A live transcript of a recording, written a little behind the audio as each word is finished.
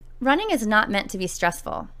Running is not meant to be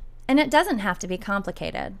stressful, and it doesn't have to be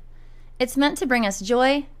complicated. It's meant to bring us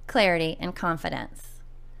joy, clarity, and confidence.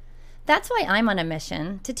 That's why I'm on a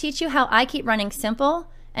mission to teach you how I keep running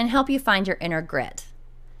simple and help you find your inner grit.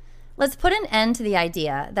 Let's put an end to the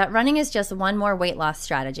idea that running is just one more weight loss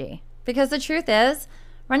strategy, because the truth is,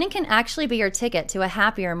 running can actually be your ticket to a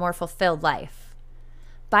happier, more fulfilled life.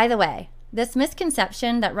 By the way, this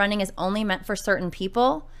misconception that running is only meant for certain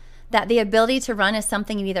people, that the ability to run is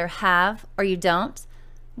something you either have or you don't,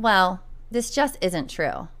 well, this just isn't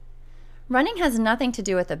true. Running has nothing to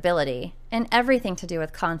do with ability and everything to do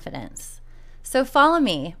with confidence. So follow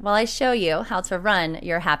me while I show you how to run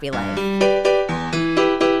your happy life.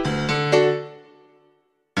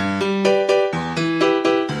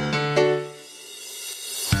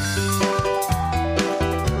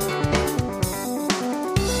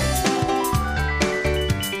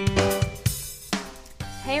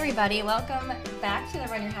 Hey everybody, welcome back to the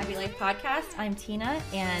Run Your Happy Life podcast. I'm Tina,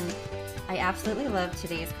 and I absolutely love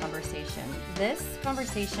today's conversation. This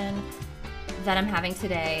conversation that I'm having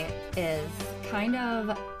today is kind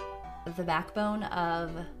of the backbone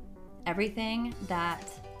of everything that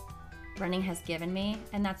running has given me,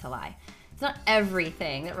 and that's a lie. It's not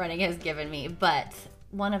everything that running has given me, but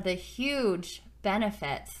one of the huge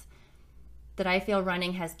benefits that I feel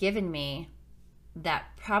running has given me that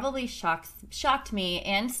probably shocked me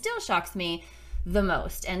and still shocks me the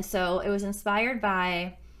most. And so it was inspired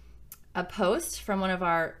by a post from one of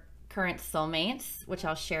our current soulmates, which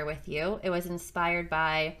I'll share with you. It was inspired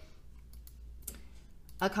by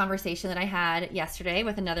a conversation that I had yesterday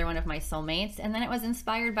with another one of my soulmates. And then it was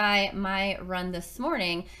inspired by my run this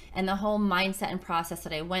morning and the whole mindset and process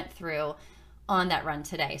that I went through on that run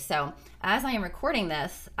today. So as I am recording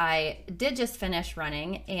this, I did just finish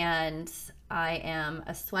running and I am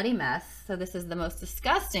a sweaty mess. So this is the most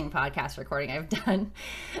disgusting podcast recording I've done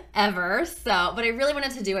ever. But I really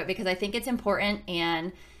wanted to do it because I think it's important.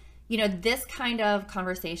 And, you know, this kind of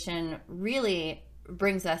conversation really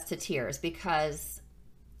brings us to tears because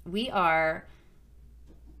we are,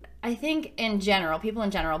 I think in general, people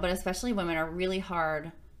in general, but especially women, are really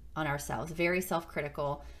hard on ourselves, very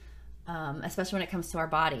self-critical, especially when it comes to our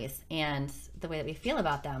bodies and the way that we feel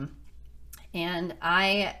about them. And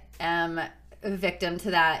I am a victim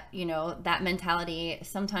to that, that mentality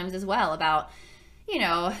sometimes as well about,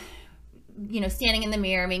 standing in the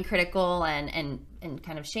mirror, being critical and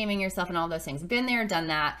kind of shaming yourself and all those things. Been there, done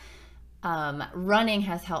that. Running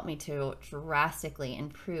has helped me to drastically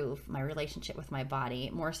improve my relationship with my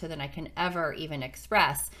body, more so than I can ever even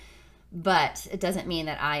express. But it doesn't mean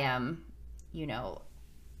that I am,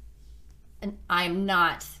 I'm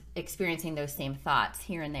not experiencing those same thoughts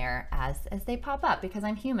here and there as they pop up, because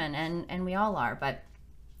I'm human and we all are. But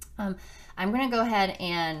I'm going to go ahead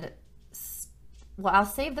and, I'll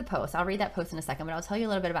save the post. I'll read that post in a second, but I'll tell you a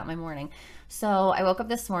little bit about my morning. So I woke up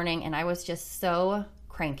this morning and I was just so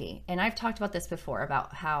cranky. And I've talked about this before,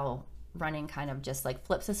 about how running kind of just like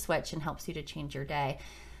flips a switch and helps you to change your day.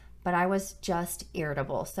 But I was just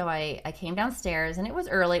irritable. So I came downstairs and it was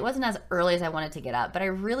early. It wasn't as early as I wanted to get up, but I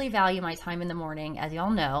really value my time in the morning, as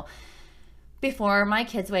y'all know, before my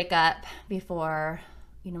kids wake up, before,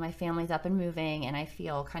 my family's up and moving, and I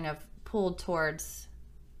feel kind of pulled towards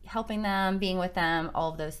helping them, being with them,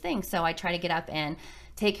 all of those things. So I try to get up and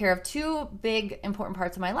take care of two big important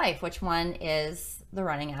parts of my life, which one is the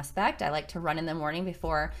running aspect. I like to run in the morning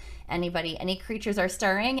before any creatures are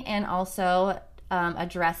stirring, and also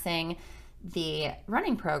addressing the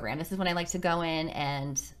running program. This is when I like to go in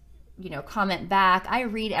and, comment back. I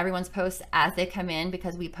read everyone's posts as they come in,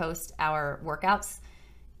 because we post our workouts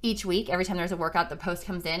each week. Every time there's a workout, the post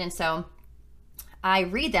comes in. And so I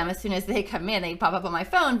read them as soon as they come in. They pop up on my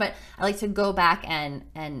phone, but I like to go back and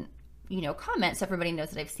comment so everybody knows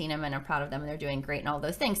that I've seen them and I'm proud of them and they're doing great and all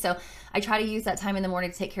those things. So I try to use that time in the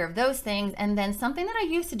morning to take care of those things. And then something that I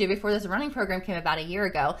used to do before this running program came about a year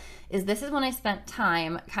ago is this is when I spent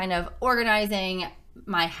time kind of organizing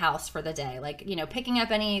my house for the day, like, picking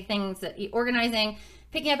up any things that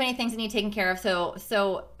picking up any things that need taken care of.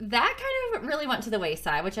 So that kind of really went to the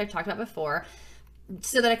wayside, which I've talked about before,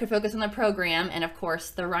 so that I could focus on the program. And of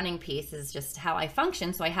course, the running piece is just how I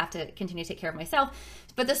function. So I have to continue to take care of myself.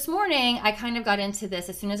 But this morning, I kind of got into this.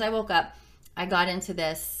 As soon as I woke up, I got into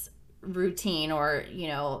this routine, or,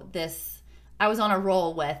 I was on a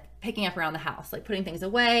roll with picking up around the house, like putting things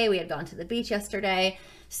away. We had gone to the beach yesterday.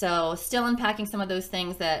 So still unpacking some of those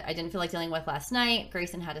things that I didn't feel like dealing with last night.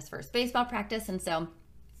 Grayson had his first baseball practice. And so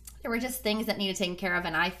there were just things that needed taken care of.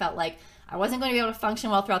 And I felt like I wasn't going to be able to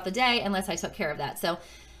function well throughout the day unless I took care of that. So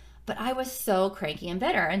but I was so cranky and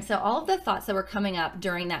bitter. And so all of the thoughts that were coming up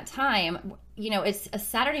during that time, it's a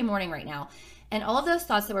Saturday morning right now. And all of those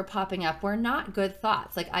thoughts that were popping up were not good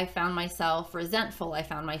thoughts. Like I found myself resentful. I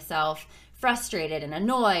found myself frustrated and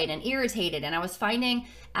annoyed and irritated. And I was finding,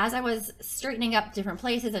 as I was straightening up different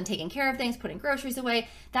places and taking care of things, putting groceries away,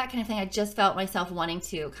 that kind of thing, I just felt myself wanting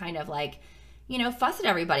to kind of like, fuss at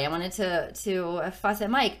everybody. I wanted to fuss at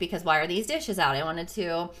Mike because why are these dishes out? I wanted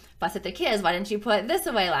to fuss at the kids. Why didn't you put this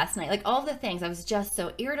away last night? Like all of the things. I was just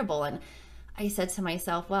so irritable. And I said to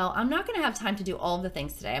myself, well, I'm not going to have time to do all of the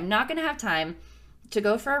things today. I'm not going to have time to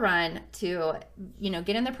go for a run, to,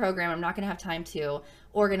 get in the program. I'm not going to have time to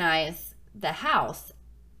organize the house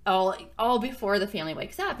all before the family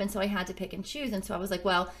wakes up. And so I had to pick and choose. And so I was like,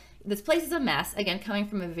 well, this place is a mess. Again, coming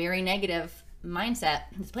from a very negative mindset,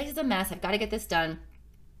 this place is a mess. I've got to get this done.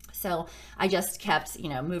 So I just kept,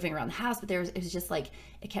 moving around the house, but it was just like,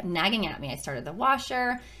 it kept nagging at me. I started the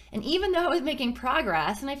washer, and even though I was making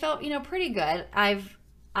progress and I felt, pretty good,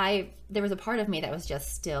 there was a part of me that was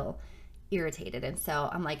just still irritated. And so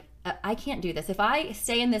I'm like, I can't do this. If I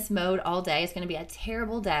stay in this mode all day, it's going to be a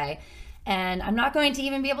terrible day. And I'm not going to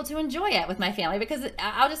even be able to enjoy it with my family because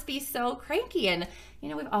I'll just be so cranky. And,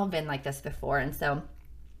 we've all been like this before. And so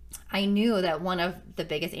I knew that one of the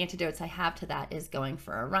biggest antidotes I have to that is going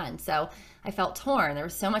for a run. So I felt torn. There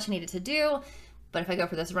was so much I needed to do, but if I go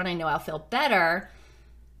for this run, I know I'll feel better.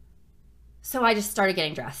 So I just started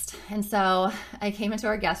getting dressed. And so I came into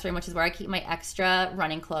our guest room, which is where I keep my extra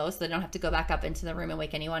running clothes so I don't have to go back up into the room and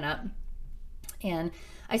wake anyone up. And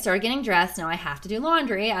I started getting dressed. Now I have to do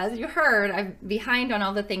laundry. As you heard, I'm behind on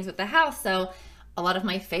all the things with the house. So a lot of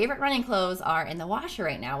my favorite running clothes are in the washer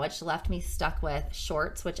right now, which left me stuck with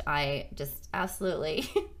shorts, which I just absolutely,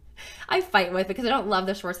 I fight with because I don't love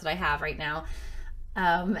the shorts that I have right now.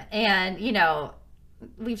 And,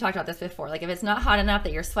 we've talked about this before. Like if it's not hot enough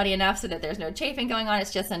that you're sweaty enough so that there's no chafing going on,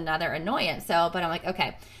 it's just another annoyance. But I'm like,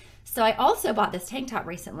 okay. So I also bought this tank top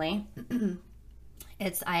recently.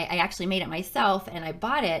 I actually made it myself and I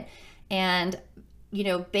bought it. And,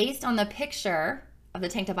 based on the picture of the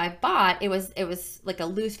tank top I bought, it was like a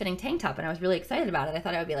loose fitting tank top, and I was really excited about it. I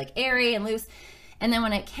thought it would be like airy and loose. And then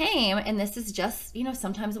when it came, and this is just,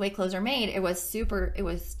 sometimes the way clothes are made, it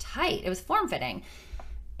was tight. It was form fitting.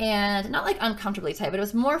 And not like uncomfortably tight, but it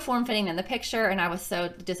was more form fitting than the picture. And I was so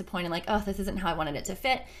disappointed, like, oh, this isn't how I wanted it to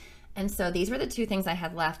fit. And so these were the two things I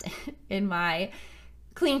had left in my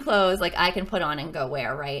clean clothes, like I can put on and go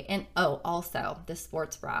wear, right? And also the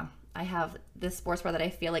sports bra. I have this sports bra that I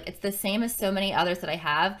feel like it's the same as so many others that I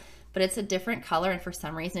have, but it's a different color. And for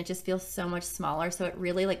some reason, it just feels so much smaller. So it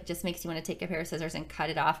really like just makes you want to take a pair of scissors and cut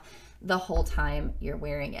it off the whole time you're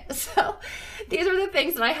wearing it. So these are the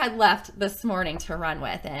things that I had left this morning to run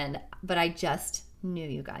with. But I just knew,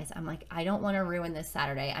 you guys, I'm like, I don't want to ruin this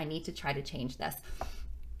Saturday. I need to try to change this.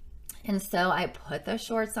 And so I put the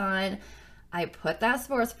shorts on, I put that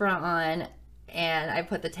sports bra on, and I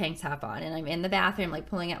put the tank top on, and I'm in the bathroom, like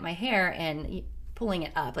pulling out my hair and pulling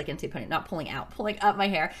it up, like into putting, not pulling out, pulling up my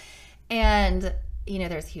hair. And,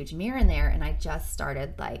 there's a huge mirror in there. And I just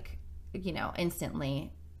started like,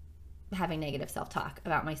 instantly having negative self-talk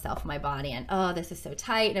about myself and my body. And, oh, this is so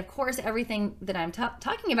tight. And of course, everything that I'm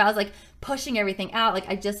talking about is like pushing everything out. Like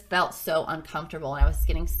I just felt so uncomfortable, and I was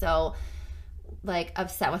getting so like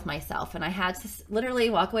upset with myself. And I had to literally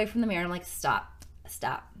walk away from the mirror and I'm like, stop.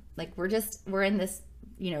 Like we're in this,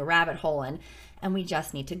 rabbit hole, and we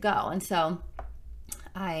just need to go. And so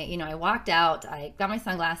I walked out, I got my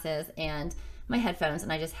sunglasses and my headphones,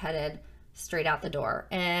 and I just headed straight out the door.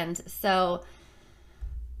 And so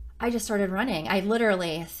I just started running. I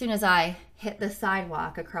literally, as soon as I hit the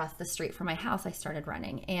sidewalk across the street from my house, I started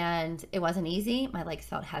running. And it wasn't easy. My legs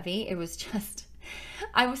felt heavy. It was just,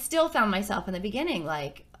 I still found myself in the beginning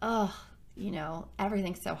like, oh,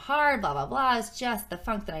 everything's so hard, blah, blah, blah. It's just the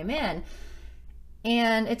funk that I'm in.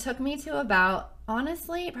 And it took me to about,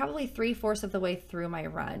 honestly, probably 3/4 of the way through my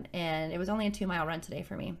run. And it was only a 2-mile run today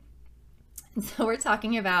for me. And so we're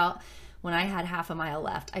talking about when I had half a mile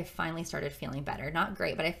left, I finally started feeling better. Not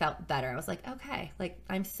great, but I felt better. I was like, okay, like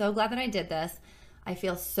I'm so glad that I did this. I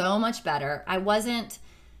feel so much better. I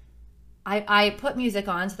put music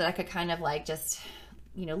on so that I could kind of like just,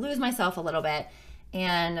 lose myself a little bit.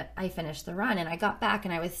 And I finished the run, and I got back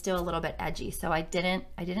and I was still a little bit edgy. So I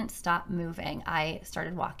didn't stop moving. I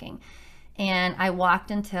started walking, and I walked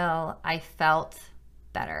until I felt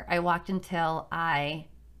better. I walked until I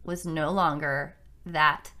was no longer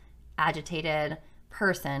that agitated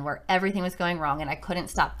person where everything was going wrong and I couldn't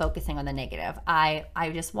stop focusing on the negative. I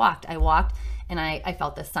just walked. I walked, and I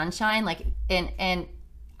felt the sunshine, like, and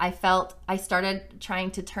I started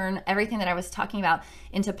trying to turn everything that I was talking about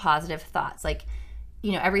into positive thoughts. Like,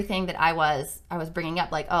 you know, everything that I was bringing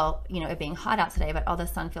up, like, oh, you know, it being hot out today, but oh, the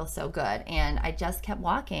sun feels so good. And I just kept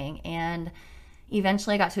walking. And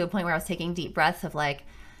eventually I got to a point where I was taking deep breaths of like,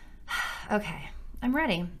 okay, I'm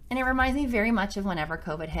ready. And it reminds me very much of whenever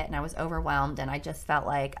COVID hit and I was overwhelmed and I just felt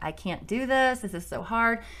like I can't do this. This is so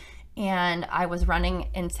hard. And I was running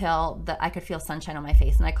until I could feel sunshine on my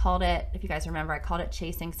face. And I called it, if you guys remember, I called it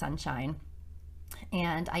Chasing Sunshine.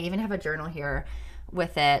 And I even have a journal here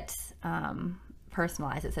with it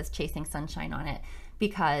personalized. It says Chasing Sunshine on it,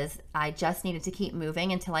 because I just needed to keep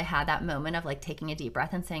moving until I had that moment of like taking a deep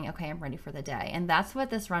breath and saying, okay, I'm ready for the day. And that's what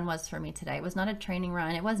this run was for me today. It was not a training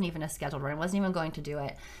run. It wasn't even a scheduled run. I wasn't even going to do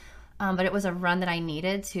it. But it was a run that I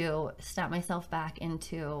needed to snap myself back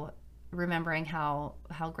into remembering how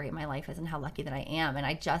great my life is and how lucky that I am. And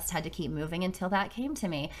I just had to keep moving until that came to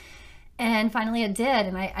me. And finally it did.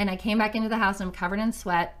 And I came back into the house and I'm covered in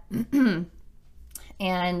sweat.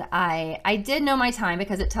 And I did know my time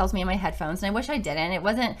because it tells me in my headphones, and I wish I didn't. It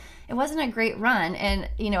wasn't a great run. And,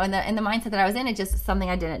 you know, in the mindset that I was in, it's just something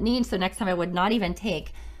I didn't need. So next time I would not even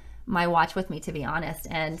take my watch with me, to be honest.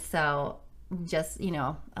 And so just, you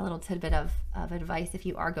know, a little tidbit of advice if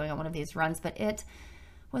you are going on one of these runs, but it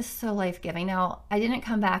was so life-giving. Now, I didn't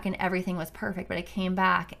come back and everything was perfect, but I came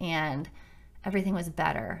back and everything was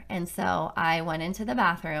better. And so I went into the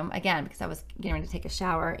bathroom again because I was getting ready to take a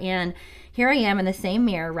shower. And here I am in the same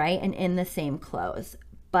mirror, right? And in the same clothes.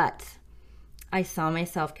 But I saw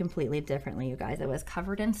myself completely differently, you guys. I was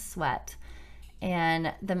covered in sweat.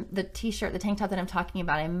 And the t-shirt, the tank top that I'm talking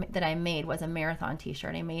about that I made was a marathon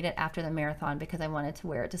t-shirt. I made it after the marathon because I wanted to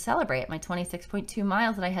wear it to celebrate my 26.2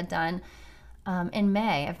 miles that I had done in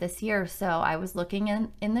May of this year. So I was looking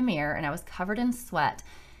in the mirror and I was covered in sweat.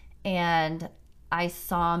 And I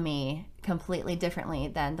saw me completely differently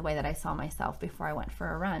than the way that I saw myself before I went for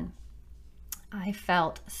a run. I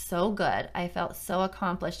felt so good. I felt so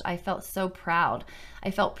accomplished. I felt so proud.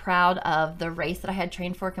 I felt proud of the race that I had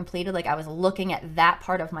trained for completed. Like I was looking at that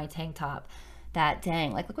part of my tank top that,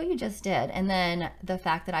 dang, like, look what you just did. And then the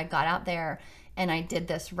fact that I got out there and I did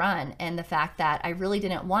this run, and the fact that I really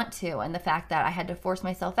didn't want to, and the fact that I had to force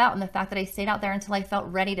myself out, and the fact that I stayed out there until I felt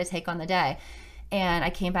ready to take on the day. And I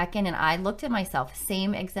came back in and I looked at myself,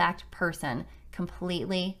 same exact person,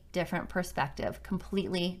 completely different perspective,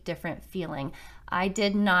 completely different feeling.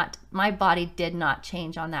 My body did not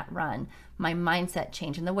change on that run. My mindset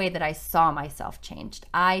changed, and the way that I saw myself changed.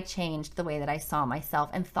 I changed the way that I saw myself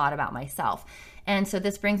and thought about myself. And so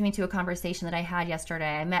this brings me to a conversation that I had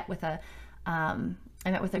yesterday. I met with a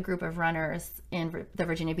group of runners in the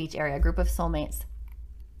Virginia Beach area, a group of soulmates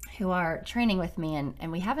who are training with me,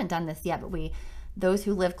 and we haven't done this yet, but those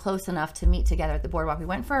who live close enough to meet together at the boardwalk, we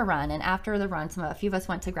went for a run. And after the run, a few of us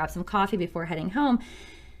went to grab some coffee before heading home.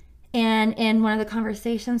 And in one of the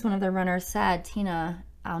conversations, one of the runners said, Tina,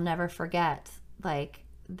 I'll never forget, like,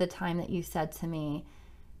 the time that you said to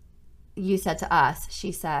us,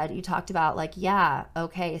 she said, you talked about, like, yeah,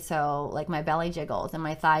 okay, so like my belly jiggles and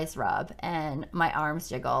my thighs rub and my arms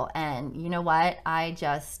jiggle. And you know what? I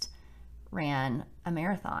just ran a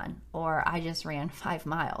marathon, or I just ran 5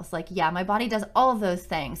 miles. Like, yeah, my body does all of those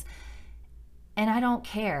things. And I don't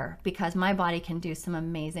care, because my body can do some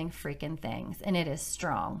amazing freaking things. And it is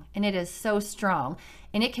strong. And it is so strong.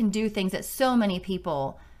 And it can do things that so many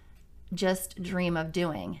people just dream of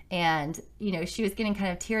doing. And, you know, she was getting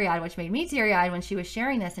kind of teary-eyed, which made me teary-eyed when she was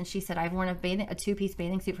sharing this. And she said, I've worn a two-piece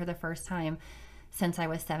bathing suit for the first time since I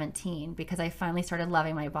was 17, because I finally started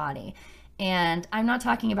loving my body. And I'm not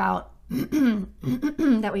talking about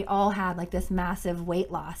that we all had like this massive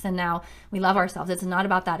weight loss and now we love ourselves. It's not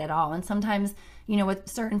about that at all. And sometimes, you know, with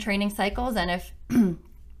certain training cycles, and if and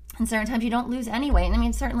certain times you don't lose any weight, and I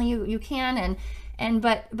mean, certainly you can,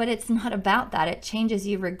 but it's not about that. It changes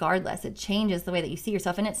you regardless. It changes the way that you see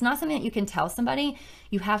yourself. And it's not something that you can tell somebody.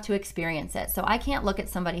 You have to experience it. So I can't look at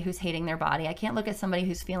somebody who's hating their body. I can't look at somebody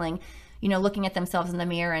who's feeling, you know, looking at themselves in the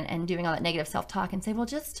mirror and doing all that negative self-talk and say, well,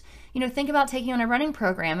 just, you know, think about taking on a running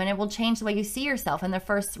program and it will change the way you see yourself. And the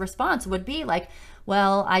first response would be like,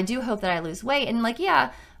 well, I do hope that I lose weight. And like,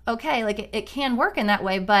 yeah, okay, like it can work in that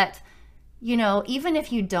way. But, you know, even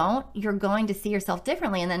if you don't, you're going to see yourself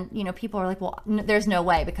differently. And then, you know, people are like, well, there's no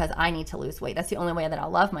way, because I need to lose weight. That's the only way that I'll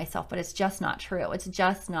love myself. But it's just not true. It's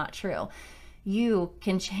just not true. You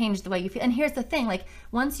can change the way you feel. And here's the thing, like,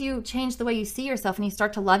 once you change the way you see yourself and you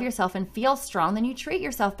start to love yourself and feel strong, then you treat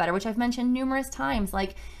yourself better, which I've mentioned numerous times.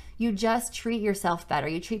 Like, you just treat yourself better.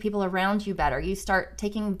 You treat people around you better. You start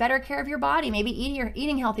taking better care of your body, maybe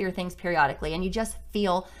eating healthier things periodically, and you just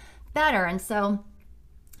feel better. And so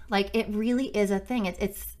Like, it really is a thing.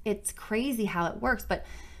 It's crazy how it works. But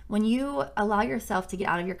when you allow yourself to get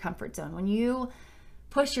out of your comfort zone, when you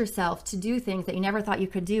push yourself to do things that you never thought you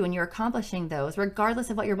could do, and you're accomplishing those, regardless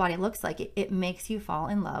of what your body looks like, it makes you fall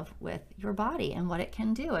in love with your body and what it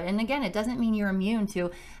can do. And again, it doesn't mean you're immune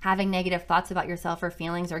to having negative thoughts about yourself or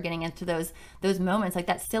feelings or getting into those moments. Like,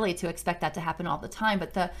 that's silly to expect that to happen all the time.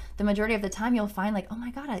 But the majority of the time, you'll find like, oh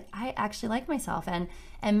my God, I actually like myself, and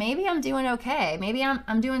maybe I'm doing okay. Maybe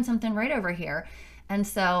I'm doing something right over here. And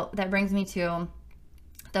so that brings me to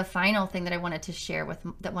the final thing that I wanted to share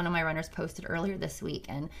that one of my runners posted earlier this week.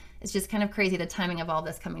 And it's just kind of crazy, the timing of all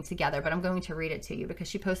this coming together, but I'm going to read it to you because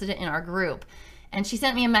she posted it in our group. And she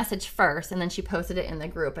sent me a message first, and then she posted it in the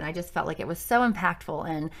group. And I just felt like it was so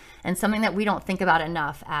impactful and something that we don't think about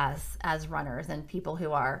enough as runners and people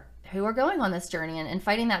who are going on this journey and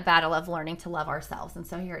fighting that battle of learning to love ourselves. And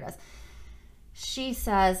so here it is. She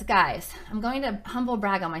says, guys, I'm going to humble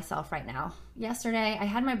brag on myself right now. Yesterday, I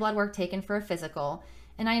had my blood work taken for a physical,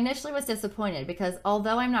 and I initially was disappointed because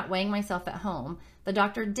although I'm not weighing myself at home, the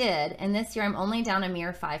doctor did, and this year I'm only down a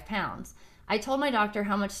mere 5 pounds. I told my doctor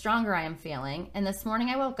how much stronger I am feeling, and this morning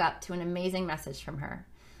I woke up to an amazing message from her.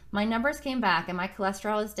 My numbers came back, and my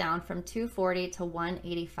cholesterol is down from 240 to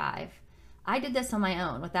 185. I did this on my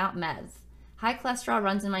own, without meds. High cholesterol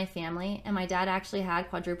runs in my family, and my dad actually had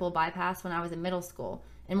quadruple bypass when I was in middle school,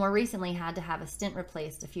 and more recently had to have a stent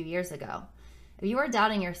replaced a few years ago. If you are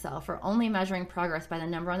doubting yourself or only measuring progress by the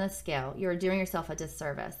number on the scale, you are doing yourself a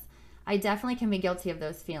disservice. I definitely can be guilty of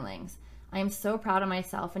those feelings. I am so proud of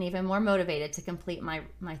myself and even more motivated to complete my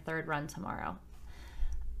 3rd run tomorrow.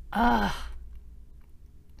 I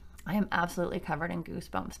am absolutely covered in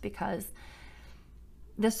goosebumps because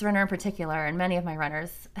this runner in particular, and many of my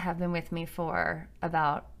runners, have been with me for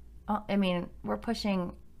about, we're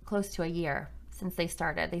pushing close to a year since they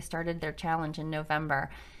started. They started their challenge in November.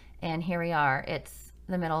 And here we are, it's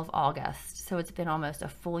the middle of August. So it's been almost a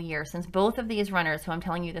full year since both of these runners who I'm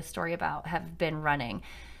telling you this story about have been running.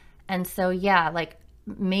 And so, yeah, like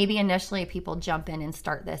maybe initially people jump in and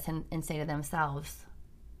start this and say to themselves,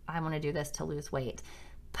 I want to do this to lose weight.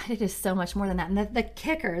 But it is so much more than that. And the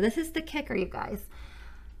kicker, this is the kicker, you guys,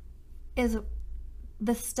 is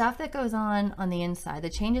the stuff that goes on the inside,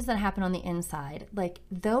 the changes that happen on the inside, like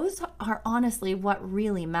those are honestly what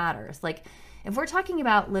really matters. Like, if we're talking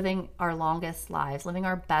about living our longest lives, living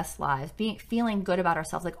our best lives, feeling good about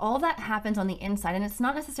ourselves, like all that happens on the inside, and it's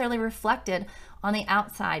not necessarily reflected on the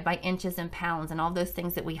outside by inches and pounds and all those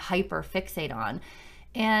things that we hyper fixate on.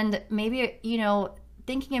 And maybe,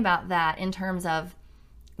 thinking about that in terms of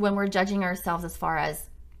when we're judging ourselves as far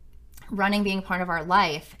as running being part of our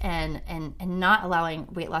life and not allowing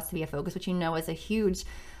weight loss to be a focus, which is a huge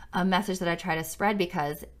message that I try to spread,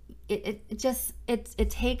 because it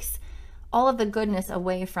takes all of the goodness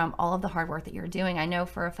away from all of the hard work that you're doing. I know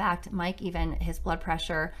for a fact, Mike, even his blood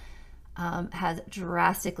pressure has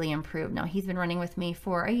drastically improved. Now, he's been running with me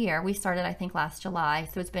for a year. We started, I think, last July.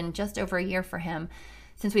 So it's been just over a year for him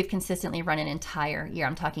since we've consistently run an entire year.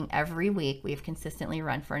 I'm talking every week. We've consistently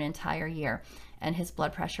run for an entire year. And his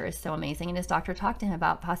blood pressure is so amazing. And his doctor talked to him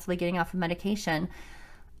about possibly getting off of medication.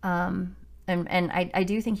 And I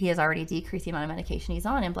do think he has already decreased the amount of medication he's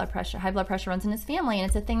on, and high blood pressure runs in his family, and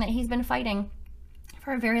it's a thing that he's been fighting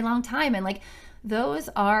for a very long time. And like, those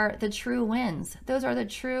are the true wins. Those are the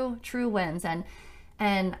true wins. And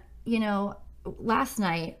last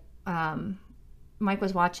night, Mike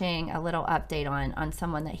was watching a little update on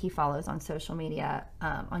someone that he follows on social media,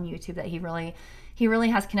 on YouTube, that he really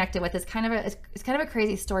has connected with. It's kind of a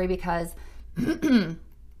crazy story because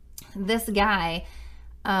this guy,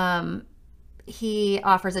 he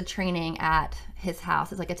offers a training at his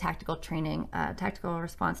house. It's like a tactical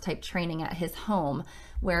response type training at his home,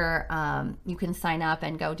 where you can sign up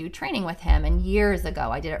and go do training with him. And years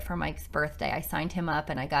ago, I did it for Mike's birthday. I signed him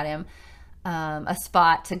up and I got him a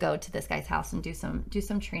spot to go to this guy's house and do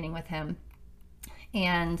some training with him.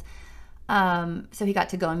 And so he got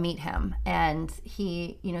to go and meet him, and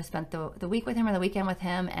he, spent the week with him, or the weekend with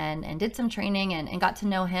him, and did some training and got to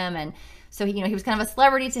know him. And so he was kind of a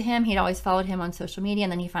celebrity to him. He'd always followed him on social media,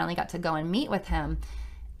 and then he finally got to go and meet with him,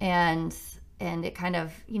 and it kind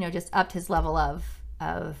of, just upped his level of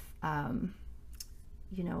what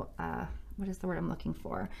is the word I'm looking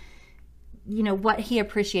for? What he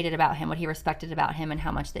appreciated about him, what he respected about him, and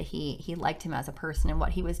how much that he liked him as a person and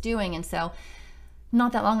what he was doing. And so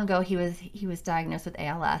not that long ago, he was diagnosed with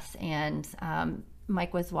ALS, and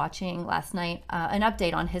Mike was watching last night an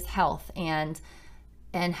update on his health, and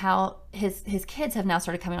and how his kids have now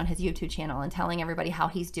started coming on his YouTube channel and telling everybody how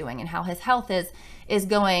he's doing and how his health is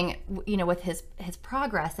going, you know, with his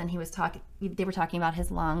progress. And they were talking about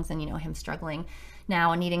his lungs and, you know, him struggling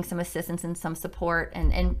now and needing some assistance and some support,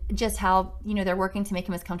 and just how, you know, they're working to make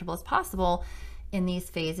him as comfortable as possible in these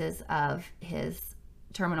phases of his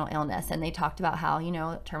terminal illness. And they talked about how, you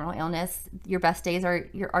know, terminal illness, your best days are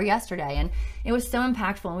yesterday. And it was so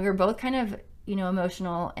impactful. And we were both kind of, you know,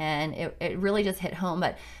 emotional, and it really just hit home.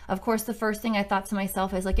 But of course, the first thing I thought to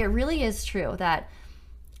myself is like, it really is true that,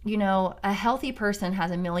 you know, a healthy person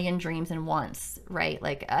has a million dreams and wants, right?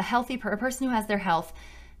 Like a person who has their health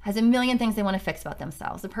has a million things they want to fix about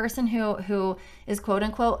themselves. A person who is quote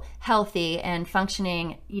unquote healthy and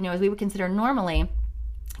functioning, you know, as we would consider normally,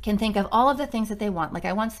 can think of all of the things that they want. Like,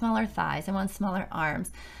 I want smaller thighs, I want smaller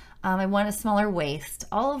arms, I want a smaller waist,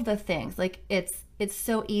 all of the things. Like, it's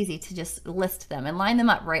so easy to just list them and line them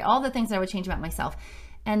up, right? All the things that I would change about myself.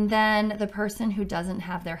 And then the person who doesn't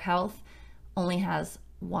have their health only has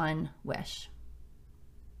one wish.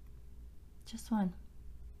 Just one.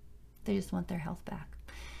 They just want their health back.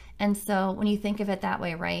 And so when you think of it that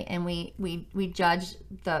way, right, and we judge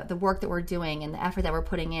the work that we're doing and the effort that we're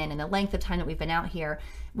putting in and the length of time that we've been out here,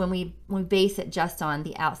 when we base it just on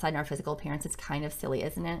the outside and our physical appearance, it's kind of silly,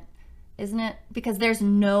 isn't it? Isn't it? Because there's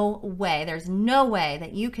no way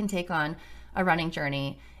that you can take on a running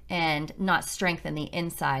journey and not strengthen the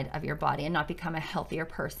inside of your body and not become a healthier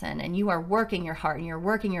person. And you are working your heart and you're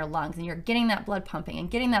working your lungs and you're getting that blood pumping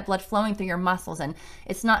and getting that blood flowing through your muscles, and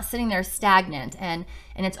it's not sitting there stagnant, and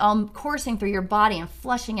it's all coursing through your body and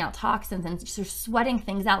flushing out toxins and just sweating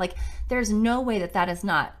things out. Like, there's no way that is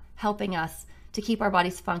not helping us to keep our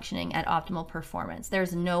bodies functioning at optimal performance.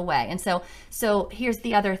 There's no way. And so here's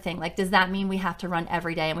the other thing. Like, does that mean we have to run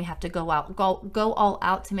every day and we have to go all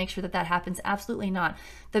out to make sure that happens? Absolutely not.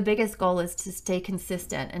 The biggest goal is to stay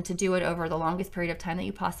consistent and to do it over the longest period of time that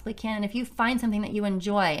you possibly can. And if you find something that you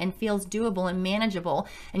enjoy and feels doable and manageable,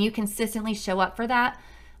 and you consistently show up for that,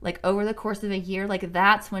 like over the course of a year, like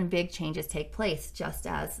that's when big changes take place. Just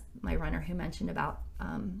as my runner who mentioned about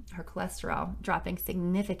her cholesterol dropping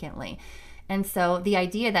significantly. And so the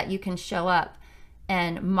idea that you can show up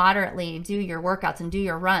and moderately do your workouts and do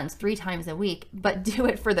your runs 3 times a week, but do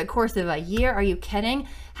it for the course of a year, are you kidding?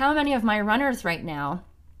 How many of my runners right now,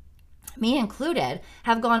 me included,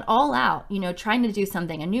 have gone all out, you know, trying to do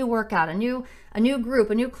something, a new workout, a new group,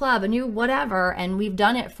 a new club, a new whatever, and we've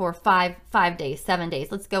done it for 5 days, 7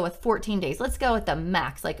 days. Let's go with 14 days. Let's go with the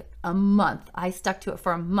max, like a month. I stuck to it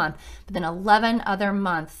for a month, but then 11 other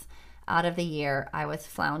months out of the year I was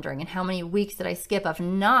floundering. And how many weeks did I skip of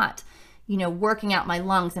not, you know, working out my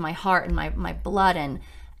lungs and my heart and my blood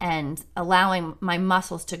and allowing my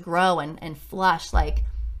muscles to grow and flush? Like,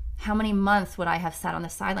 how many months would I have sat on the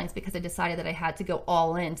sidelines because I decided that I had to go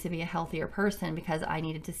all in to be a healthier person because I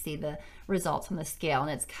needed to see the results on the scale?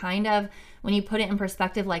 And it's kind of, when you put it in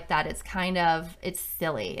perspective like that, it's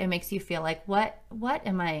silly. It makes you feel like, what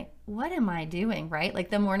am I doing, right? Like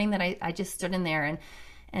the morning that I just stood in there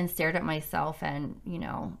and stared at myself and, you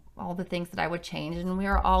know, all the things that I would change. And we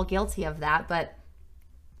are all guilty of that. But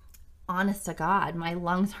honest to God, my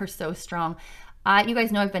lungs are so strong. You guys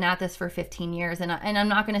know I've been at this for 15 years. And I'm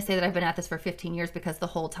not going to say that I've been at this for 15 years because the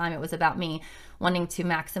whole time it was about me wanting to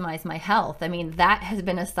maximize my health. I mean, that has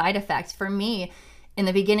been a side effect. For me, in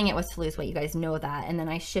the beginning, it was to lose weight. You guys know that. And then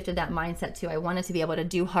I shifted that mindset to I wanted to be able to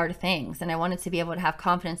do hard things. And I wanted to be able to have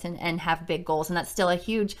confidence and have big goals. And that's still a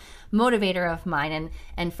huge motivator of mine.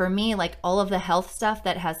 And for me, like all of the health stuff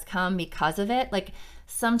that has come because of it, like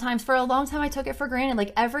sometimes for a long time, I took it for granted.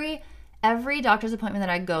 Like every doctor's appointment that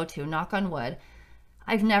I go to, knock on wood,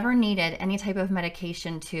 I've never needed any type of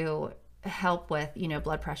medication to help with, you know,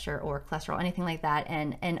 blood pressure or cholesterol, anything like that.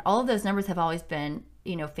 And all of those numbers have always been,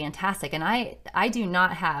 you know, fantastic. And I do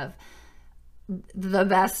not have the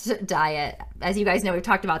best diet. As you guys know, we've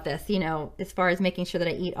talked about this, you know, as far as making sure that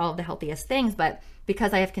I eat all of the healthiest things, but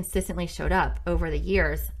because I have consistently showed up over the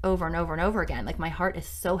years, over and over and over again, like my heart is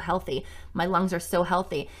so healthy, my lungs are so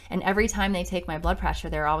healthy. And every time they take my blood pressure,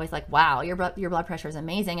 they're always like, wow, your blood pressure is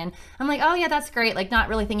amazing. And I'm like, oh yeah, that's great. Like not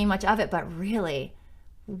really thinking much of it, but really,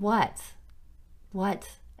 what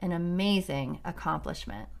an amazing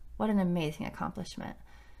accomplishment. What an amazing accomplishment.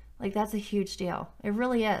 Like that's a huge deal. It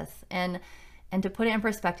really is. And to put it in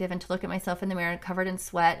perspective and to look at myself in the mirror covered in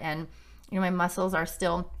sweat and, you know, my muscles are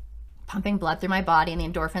still pumping blood through my body and the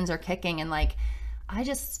endorphins are kicking, and like I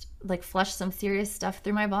just like flushed some serious stuff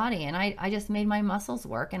through my body, and I just made my muscles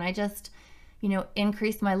work, and I just, you know,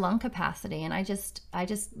 increased my lung capacity, and I just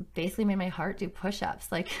basically made my heart do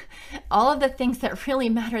push-ups, like all of the things that really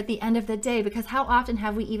matter at the end of the day. Because how often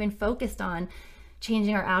have we even focused on,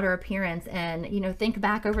 changing our outer appearance. And, you know, think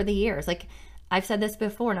back over the years. Like, I've said this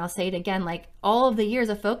before and I'll say it again, like all of the years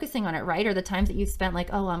of focusing on it, right? Or the times that you spent like,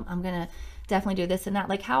 oh, I'm going to definitely do this and that.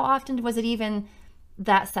 Like, how often was it even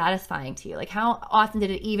that satisfying to you? Like, how often did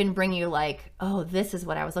it even bring you like, oh, this is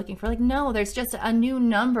what I was looking for? Like, no, there's just a new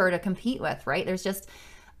number to compete with, right? There's just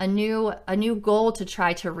a new goal to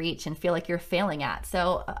try to reach and feel like you're failing at.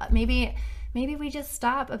 So maybe we just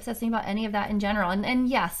stop obsessing about any of that in general. And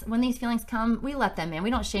yes, when these feelings come, we let them in. We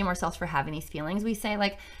don't shame ourselves for having these feelings. We say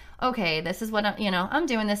like, okay, this is what I'm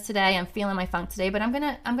doing this today. I'm feeling my funk today, but I'm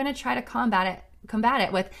gonna try to combat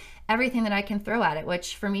it with everything that I can throw at it.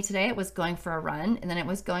 Which for me today, it was going for a run, and then it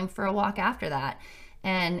was going for a walk after that,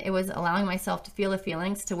 and it was allowing myself to feel the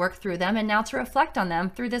feelings, to work through them, and now to reflect on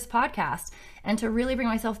them through this podcast, and to really bring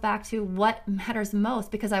myself back to what matters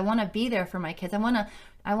most, because I want to be there for my kids. I want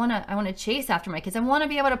to chase after my kids. I want to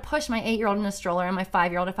be able to push my 8-year-old in a stroller and my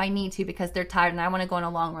 5-year-old if I need to, because they're tired, and I want to go on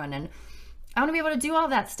a long run, and I want to be able to do all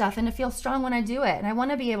that stuff and to feel strong when I do it. And I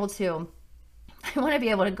want to be able to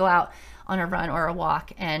go out on a run or a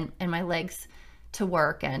walk and my legs to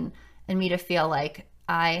work, and me to feel like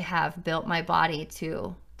I have built my body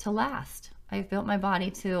to last. I've built my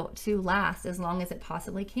body to last as long as it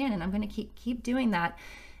possibly can. And I'm going to keep doing that.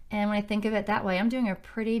 And when I think of it that way, I'm doing a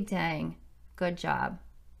pretty dang good job.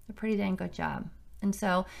 And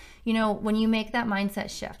so, when you make that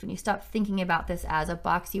mindset shift, when you stop thinking about this as a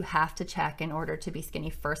box you have to check in order to be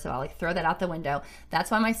skinny, first of all, like throw that out the window.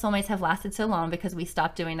 That's why my soulmates have lasted so long, because we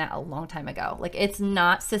stopped doing that a long time ago. Like, it's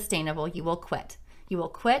not sustainable. You will quit. You will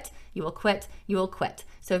quit. You will quit. You will quit.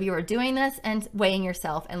 So if you are doing this and weighing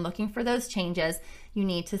yourself and looking for those changes, you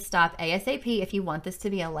need to stop ASAP if you want this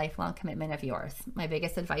to be a lifelong commitment of yours. My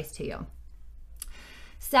biggest advice to you.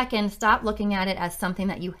 Second, stop looking at it as something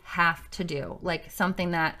that you have to do, like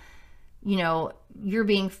something that, you're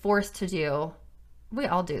being forced to do. We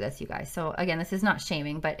all do this, you guys. So again, this is not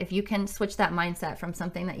shaming, but if you can switch that mindset from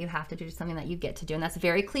something that you have to do to something that you get to do, and that's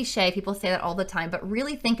very cliche. People say that all the time, but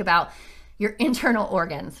really think about your internal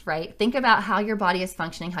organs, right? Think about how your body is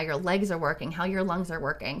functioning, how your legs are working, how your lungs are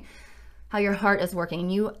working, how your heart is working,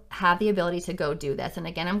 and you have the ability to go do this. And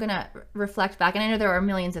again, I'm going to reflect back, and I know there are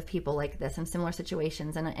millions of people like this in similar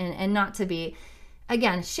situations, and not to be,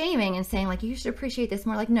 again, shaming and saying like, you should appreciate this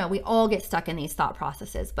more. Like, no, we all get stuck in these thought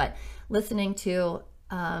processes. But listening to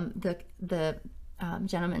the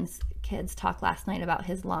gentleman's kids talk last night about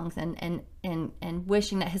his lungs and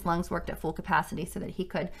wishing that his lungs worked at full capacity so that he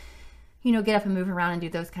could, get up and move around and do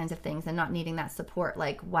those kinds of things, and not needing that support.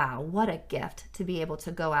 Like, wow, what a gift to be able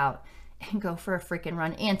to go out and go for a freaking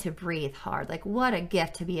run and to breathe hard. Like, what a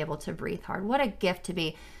gift to be able to breathe hard. What a gift to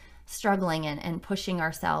be struggling and pushing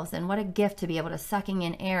ourselves. And what a gift to be able to sucking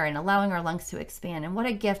in air and allowing our lungs to expand. And what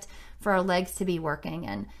a gift for our legs to be working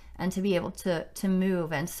and to be able to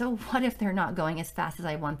move. And so what if they're not going as fast as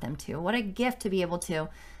I want them to? What a gift to be able to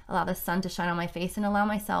allow the sun to shine on my face and allow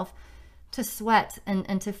myself to sweat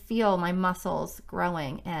and to feel my muscles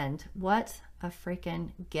growing. And what a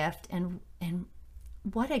freaking gift. And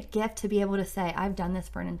what a gift to be able to say, I've done this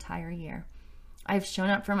for an entire year. I've shown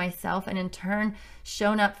up for myself, and in turn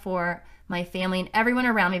shown up for my family and everyone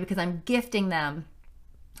around me, because I'm gifting them.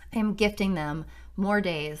 I'm gifting them more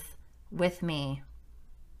days with me,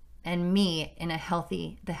 and me in the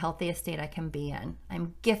healthiest state I can be in.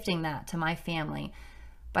 I'm gifting that to my family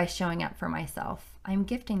by showing up for myself. I'm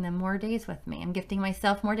gifting them more days with me. I'm gifting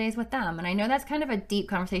myself more days with them. And I know that's kind of a deep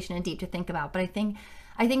conversation and deep to think about, but I think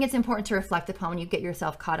it's important to reflect upon when you get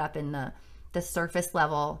yourself caught up in the surface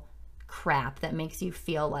level crap that makes you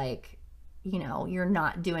feel like, you're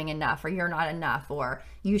not doing enough, or you're not enough, or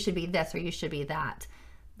you should be this, or you should be that.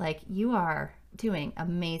 Like, you are doing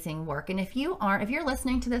amazing work. And if you're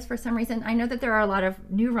listening to this for some reason, I know that there are a lot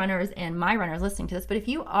of new runners and my runners listening to this, but if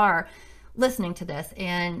you are listening to this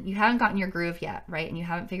and you haven't gotten your groove yet, right? And you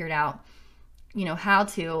haven't figured out, how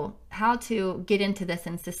to get into this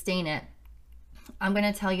and sustain it, I'm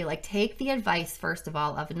going to tell you, like, take the advice, first of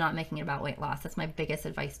all, of not making it about weight loss. That's my biggest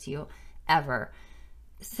advice to you ever.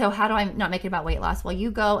 So how do I not make it about weight loss? Well,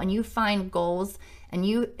 you go and you find goals, and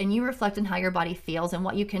you reflect on how your body feels and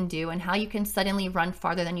what you can do, and how you can suddenly run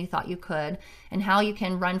farther than you thought you could, and how you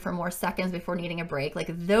can run for more seconds before needing a break. Like,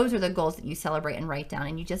 those are the goals that you celebrate and write down,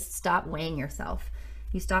 and you just stop weighing yourself.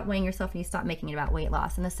 You stop weighing yourself, and you stop making it about weight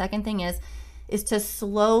loss. And the second thing is to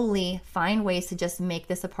slowly find ways to just make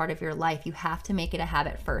this a part of your life. You have to make it a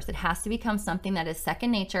habit first. It has to become something that is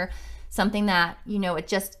second nature, something that, it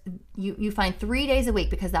just, you find 3 days a week,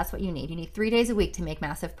 because that's what you need. You need 3 days a week to make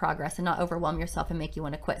massive progress and not overwhelm yourself and make you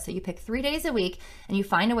want to quit. So you pick 3 days a week and you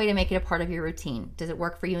find a way to make it a part of your routine. Does it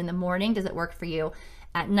work for you in the morning? Does it work for you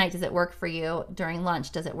at night? Does it work for you during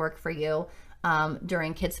lunch? Does it work for you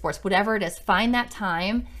during kids' sports? Whatever it is, find that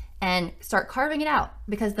time and start carving it out,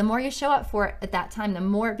 because the more you show up for it at that time, the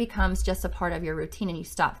more it becomes just a part of your routine and you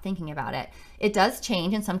stop thinking about it. It does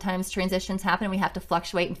change, and sometimes transitions happen and we have to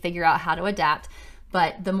fluctuate and figure out how to adapt.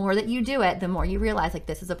 But the more that you do it, the more you realize, like,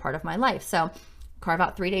 this is a part of my life. So carve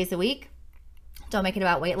out 3 days a week. Don't make it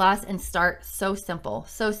about weight loss, and start so simple,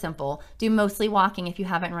 so simple. Do mostly walking if you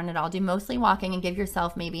haven't run at all. Do mostly walking and give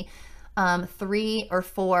yourself maybe 3 or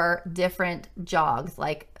 4 different jogs,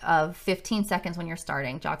 like of 15 seconds when you're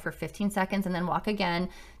starting. Jog for 15 seconds and then walk again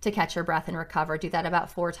to catch your breath and recover. Do that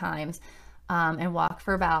about 4 times. And walk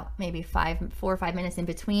for about maybe 4 or 5 minutes in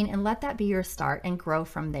between, and let that be your start and grow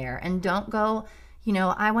from there. And don't go,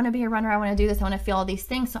 I want to be a runner. I want to do this. I want to feel all these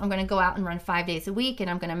things. So I'm going to go out and run 5 days a week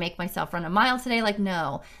and I'm going to make myself run a mile today. Like,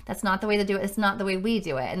 no, that's not the way to do it. It's not the way we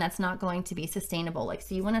do it. And that's not going to be sustainable. Like,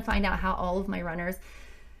 so you want to find out how all of my runners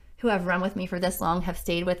who have run with me for this long have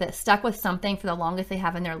stayed with it, stuck with something for the longest they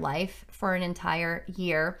have in their life, for an entire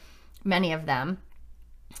year, many of them,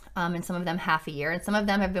 and some of them half a year, and some of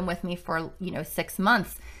them have been with me for 6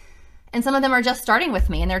 months, and some of them are just starting with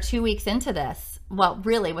me and they're 2 weeks into this. Well,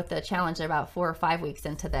 really with the challenge, they're about 4 or 5 weeks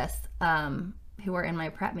into this, who are in my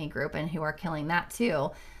Prep Me group and who are killing that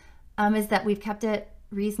too, is that we've kept it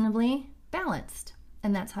reasonably balanced.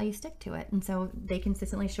 And that's how you stick to it. And so they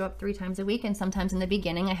consistently show up 3 times a week. And sometimes in the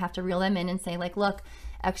beginning, I have to reel them in and say, like, look,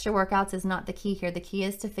 extra workouts is not the key here. The key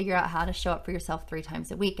is to figure out how to show up for yourself 3 times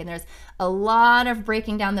a week. And there's a lot of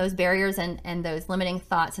breaking down those barriers and those limiting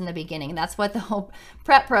thoughts in the beginning. And that's what the whole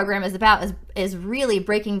prep program is about, is really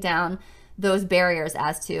breaking down those barriers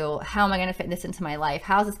as to, how am I going to fit this into my life?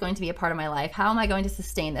 How is this going to be a part of my life? How am I going to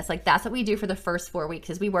sustain this? Like, that's what we do for the first 4 weeks,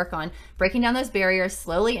 is we work on breaking down those barriers,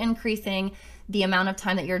 slowly increasing the amount of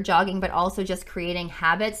time that you're jogging, but also just creating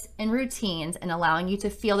habits and routines and allowing you to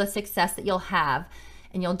feel the success that you'll have.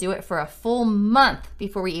 And you'll do it for a full month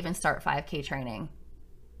before we even start 5K training.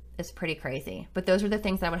 It's pretty crazy. But those are the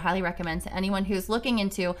things that I would highly recommend to anyone who's looking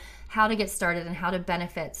into how to get started and how to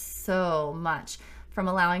benefit so much from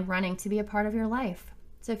allowing running to be a part of your life.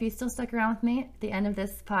 So if you still stuck around with me at the end of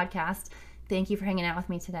this podcast, thank you for hanging out with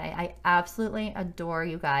me today. I absolutely adore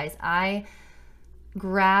you guys. I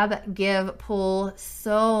grab, give, pull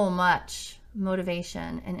so much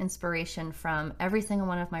motivation and inspiration from every single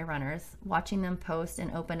one of my runners, watching them post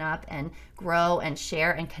and open up and grow and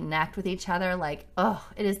share and connect with each other. Like, oh,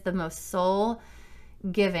 it is the most soul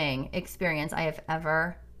giving experience I have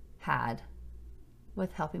ever had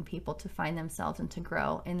with helping people to find themselves and to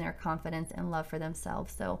grow in their confidence and love for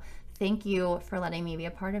themselves. So thank you for letting me be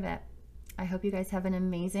a part of it. I hope you guys have an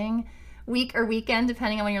amazing week or weekend,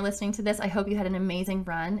 depending on when you're listening to this. I hope you had an amazing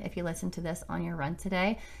run. If you listen to this on your run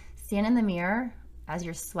today, stand in the mirror as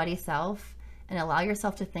your sweaty self and allow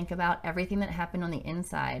yourself to think about everything that happened on the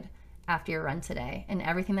inside after your run today and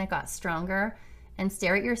everything that got stronger, and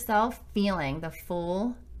stare at yourself feeling the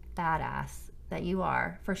full badass that you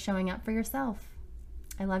are for showing up for yourself.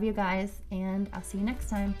 I love you guys, and I'll see you next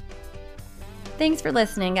time. Thanks for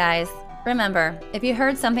listening, guys. Remember, if you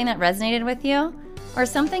heard something that resonated with you, or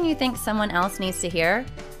something you think someone else needs to hear,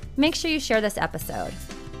 make sure you share this episode.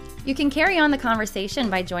 You can carry on the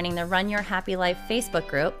conversation by joining the Run Your Happy Life Facebook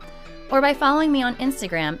group, or by following me on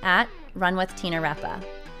Instagram at RunWithTinaRepa.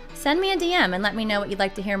 Send me a DM and let me know what you'd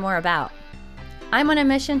like to hear more about. I'm on a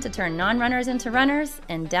mission to turn non-runners into runners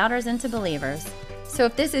and doubters into believers. So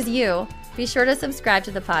if this is you, be sure to subscribe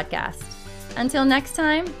to the podcast. Until next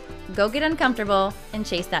time, go get uncomfortable and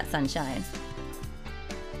chase that sunshine.